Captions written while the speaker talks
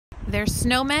They're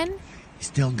snowmen, He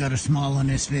still got a smile on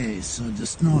his face, so the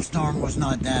snowstorm was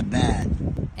not that bad.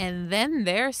 and then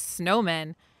there's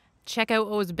snowmen. Check out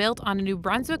what was built on a New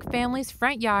Brunswick family's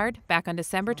front yard back on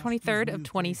December 23rd of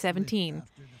 2017.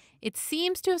 It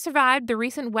seems to have survived the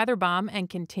recent weather bomb and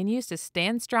continues to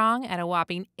stand strong at a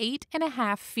whopping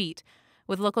 8.5 feet,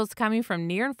 with locals coming from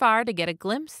near and far to get a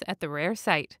glimpse at the rare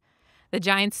sight. The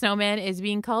giant snowman is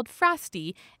being called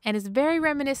Frosty and is very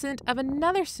reminiscent of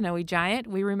another snowy giant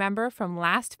we remember from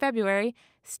last February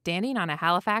standing on a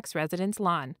Halifax resident's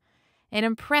lawn. An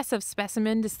impressive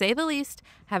specimen, to say the least.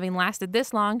 Having lasted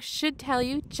this long should tell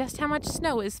you just how much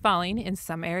snow is falling in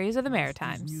some areas of the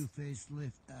Maritimes. New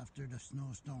facelift after the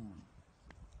snowstorm.